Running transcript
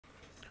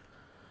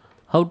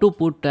How to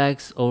put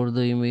tags over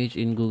the image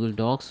in Google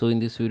Docs. So in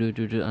this video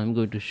tutorial I'm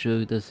going to show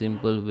you the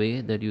simple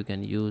way that you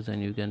can use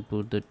and you can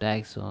put the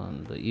tags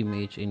on the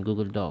image in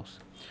Google Docs.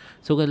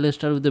 So guys, let's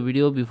start with the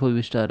video. Before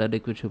we start, I'd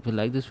request you, if you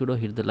like this video,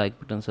 hit the like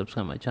button,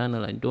 subscribe my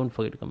channel, and don't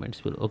forget to comment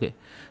below. Okay,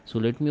 so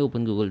let me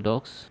open Google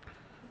Docs.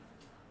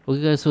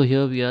 Okay guys, so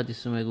here we are. This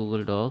is my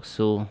Google Docs.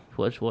 So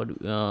first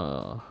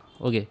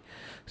okay,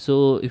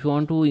 so if you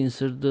want to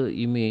insert the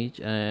image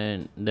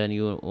and then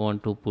you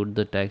want to put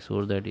the text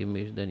over that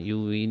image, then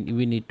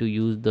we need to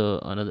use the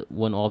another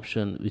one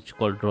option which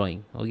called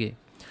drawing. Okay,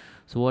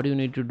 so what you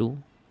need to do,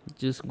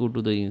 just go to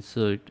the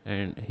insert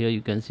and here you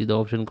can see the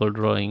option called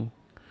drawing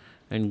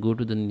and go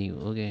to the new.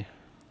 Okay,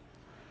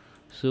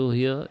 so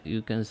here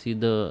you can see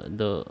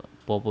the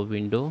pop-up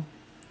window,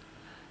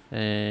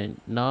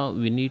 and now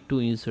we need to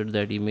insert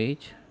that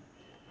image.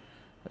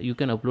 You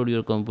can upload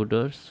your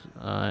computers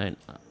and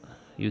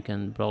you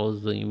can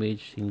browse the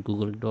image in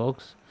Google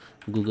Docs,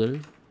 Google.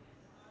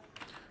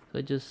 So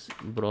I just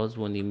browse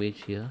one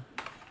image here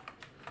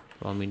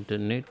from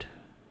internet.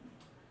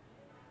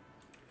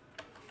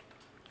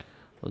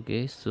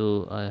 Okay,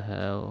 so I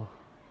have,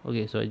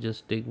 okay, so I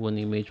just take one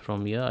image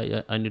from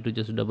here. I need to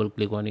just double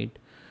click on it,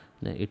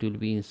 then it will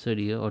be insert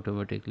here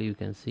automatically, you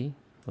can see.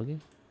 Okay,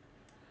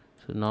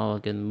 so now I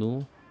can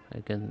move,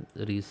 I can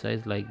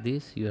resize like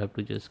this. You have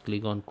to just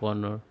click on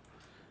corner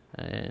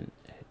and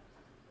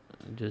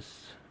just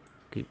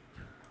keep,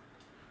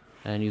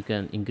 and you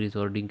can increase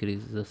or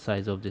decrease the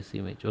size of this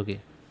image.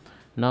 Okay,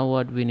 now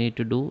what we need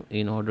to do,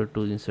 in order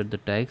to insert the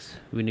text,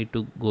 we need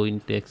to go in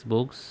text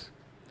box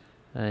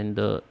and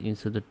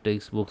insert the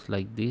text box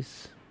like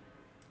this,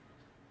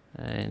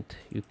 and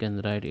you can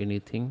write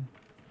anything.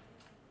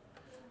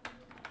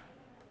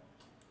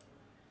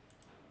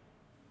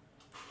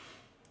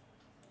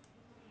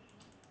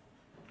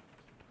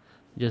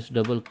 Just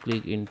double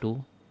click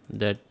into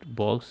that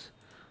box,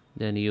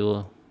 then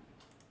your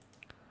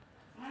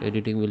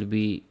editing will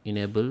be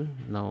enabled.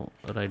 Now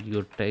write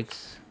your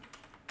text.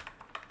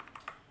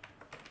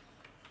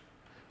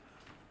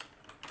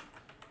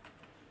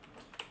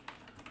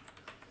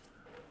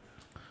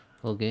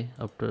 Okay,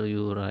 after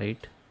you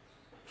write,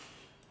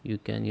 you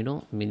can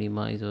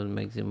minimize or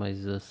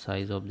maximize the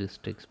size of this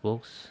text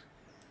box.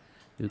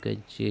 You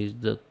can change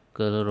the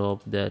color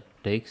of that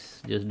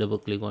text. Just double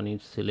click on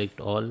it,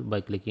 select all by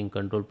clicking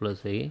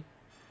Ctrl+A.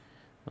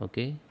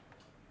 Okay,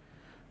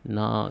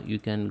 now you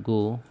can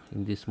go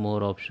in this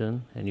more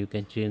option and you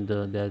can change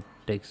that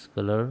text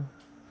color.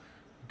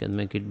 You can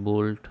make it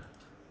bold.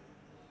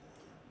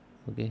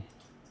 Okay,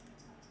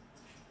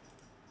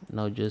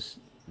 now just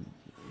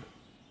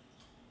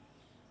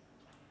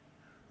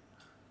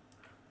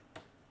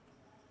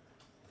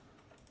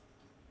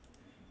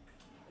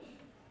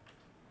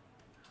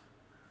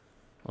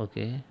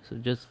okay, so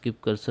just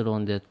keep cursor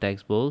on the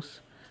text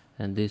box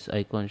and this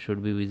icon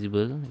should be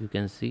visible. You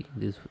can see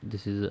this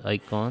is the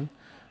icon.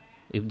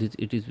 If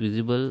it is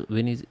visible,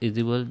 when is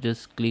visible,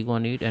 just click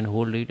on it and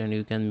hold it and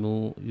you can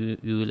move, you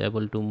will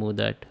able to move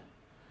that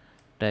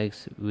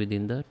text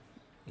within the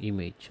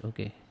image.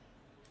 Okay,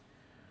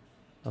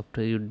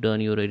 after you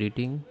done your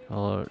editing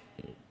or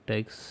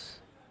text,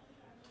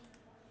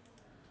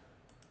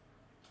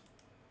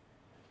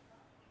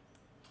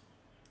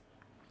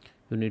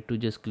 you need to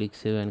just click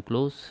save and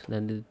close,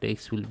 then the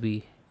text will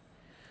be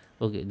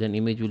okay, then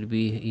image will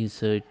be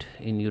insert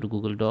in your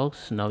Google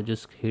Docs. Now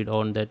just hit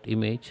on that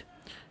image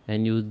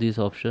and use this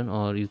option,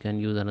 or you can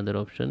use another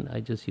option.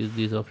 I just use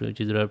this option, which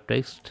is wrap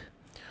text.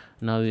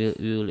 Now we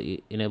will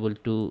enable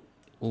to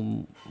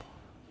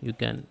you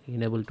can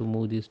enable to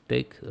move this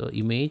text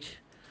image,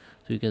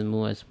 so you can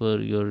move as per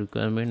your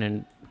requirement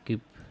and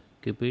keep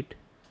it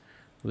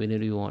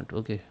whenever you want.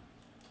 Okay,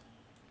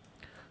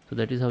 so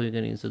that is how you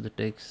can insert the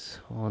text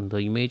on the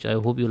image. I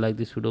hope you like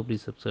this video.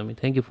 Please subscribe me.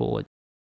 Thank you for watching.